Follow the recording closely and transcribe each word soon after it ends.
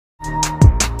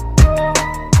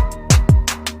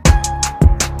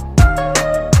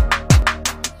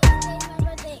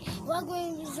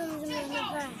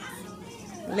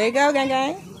Let it go, gang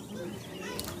gang.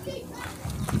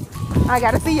 I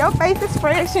gotta see your face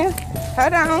expression.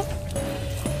 Hold on.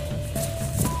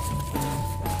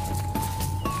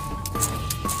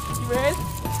 You ready?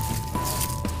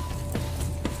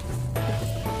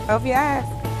 Open your eyes.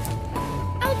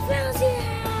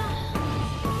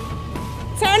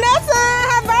 Turn up, son.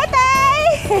 Happy birthday.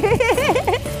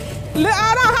 Look,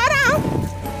 hold on.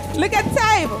 Look at the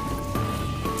table.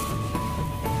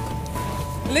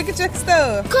 Look at your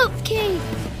stuff. Cupcake.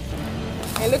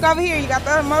 And look over here. You got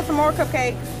the most more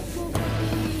cupcakes.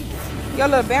 Your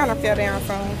little banner fell down,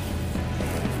 son.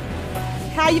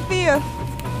 How you feel?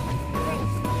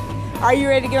 Are you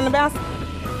ready to get on the bounce?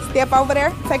 Step over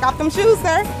there. Take off them shoes,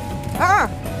 sir.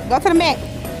 Go to the mat.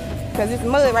 Because it's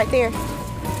mud right there.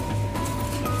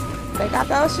 Take out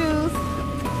those shoes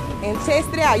and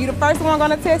test it out. You the first one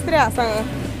gonna test it out, son.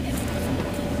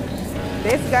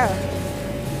 Let's go.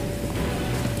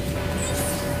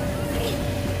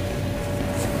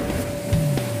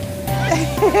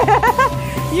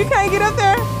 You can't get up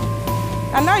there.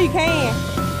 I know you can.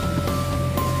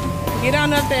 Get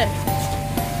on up there.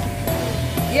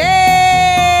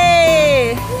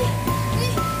 Yay!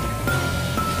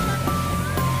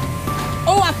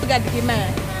 Oh, I forgot to get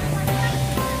mine.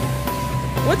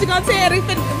 What you gonna tell the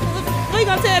kid? What you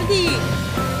gonna tell the kid?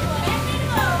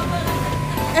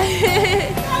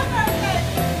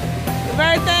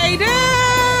 Birthday dude!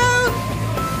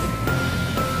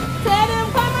 Tell them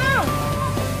come on.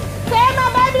 Tell my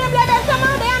baby them let them come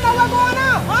on. They don't know what's going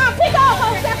on. Pick up.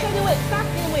 Stop getting with. Stop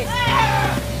getting with.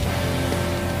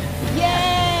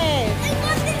 Yes. Hey,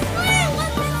 what's this plan?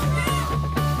 What's this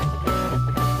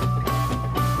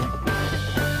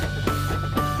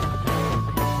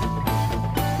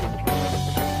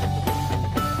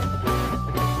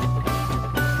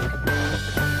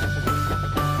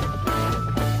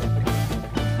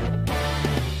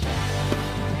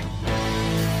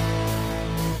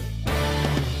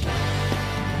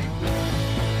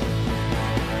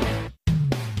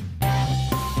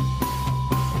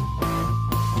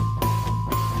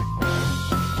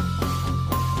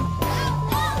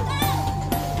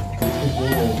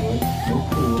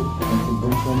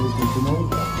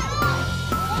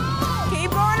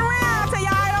Keep going around till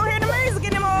y'all don't hear the music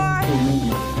anymore.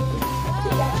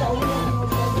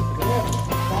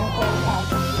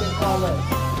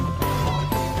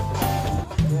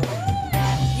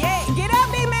 Yeah, get up,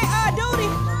 big man. Duty.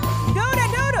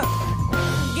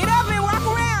 Get up and walk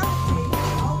around.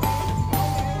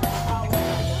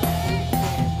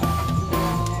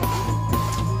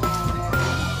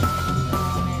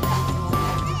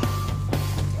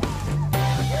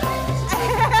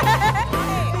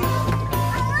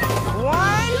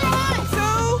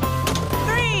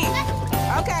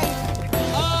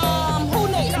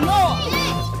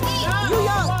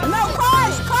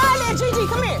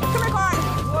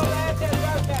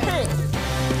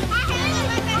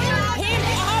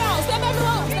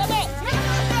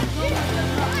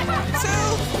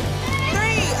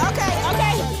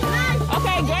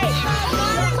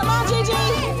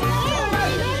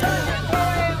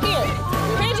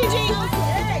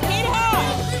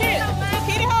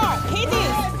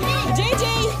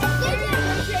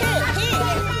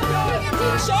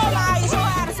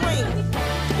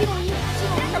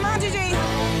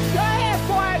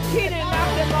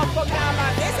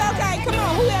 It's okay. Come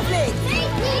on. Who else next?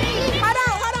 Hold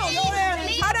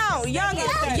on. Youngest.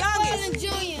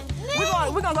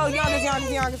 We're gonna go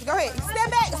youngest. Go ahead.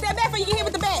 Step back before you get hit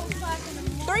with the bat.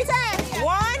 3 times.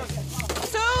 1,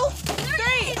 2,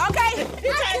 3. Okay.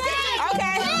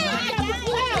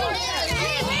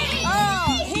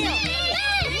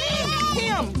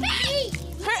 Him.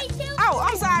 Oh,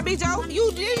 I'm sorry, B. Joe.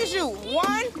 You did shoot.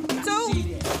 1,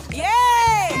 2. Yeah.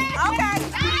 Okay.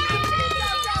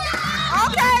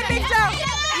 Okay, Big Joe.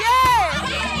 Yeah.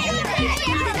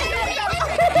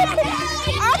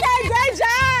 Okay, great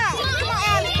job. Come on,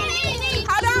 Alex.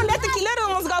 Hold on, let the little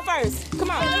ones go first. Come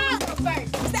on. Hold on, come back.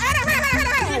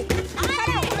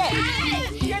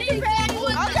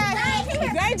 Okay,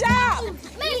 great job.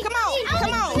 Come on,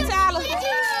 Tyler.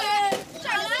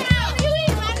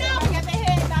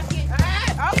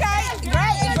 Okay,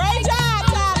 great job,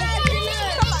 Tyler.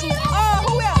 Come on.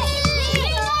 Who else?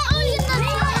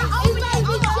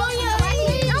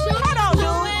 Hold on,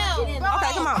 dude.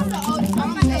 Okay, come on.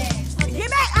 Get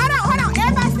back. Hold on.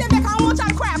 Everybody step back. I don't want y'all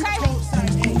to cry, okay?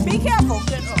 Be careful.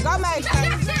 Go, Mage.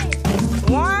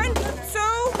 1, 2,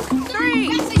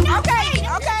 3. Okay.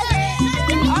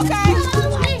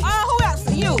 Who else?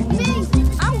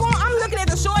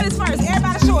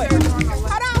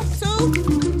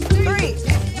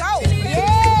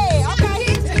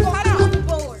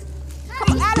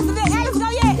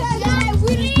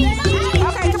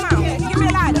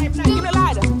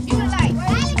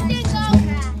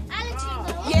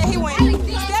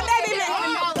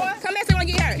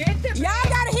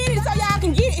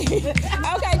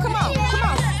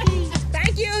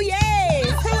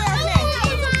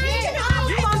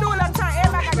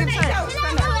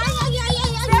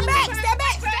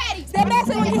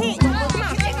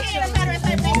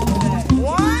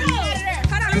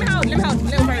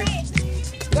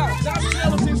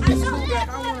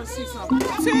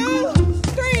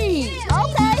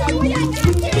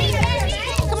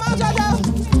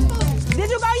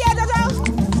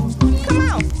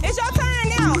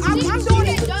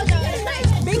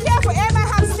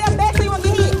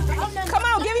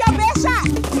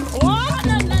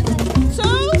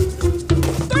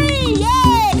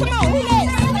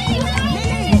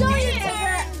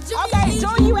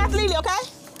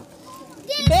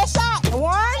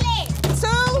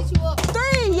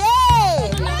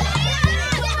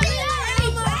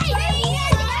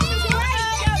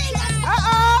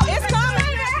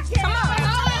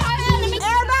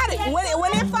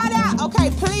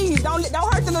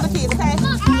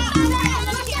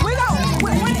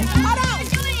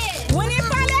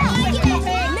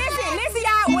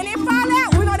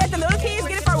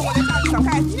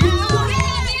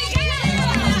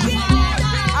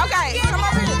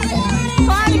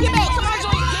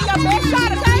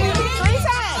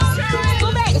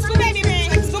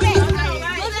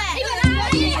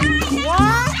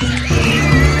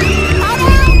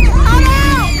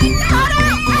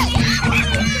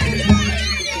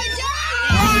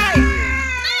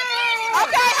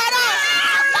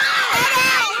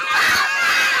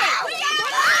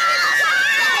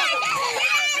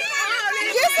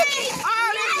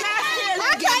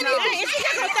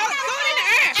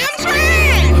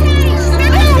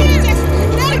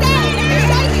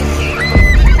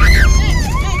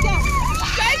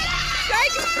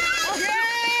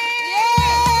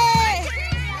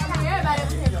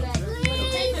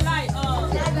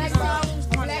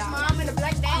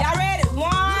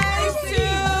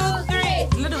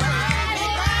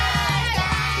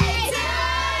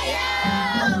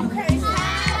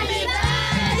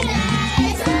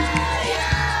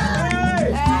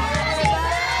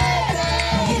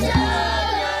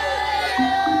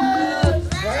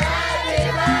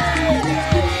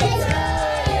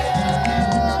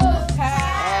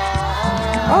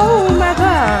 Oh my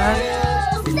God.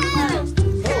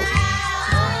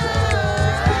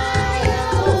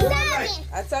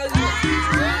 I told you.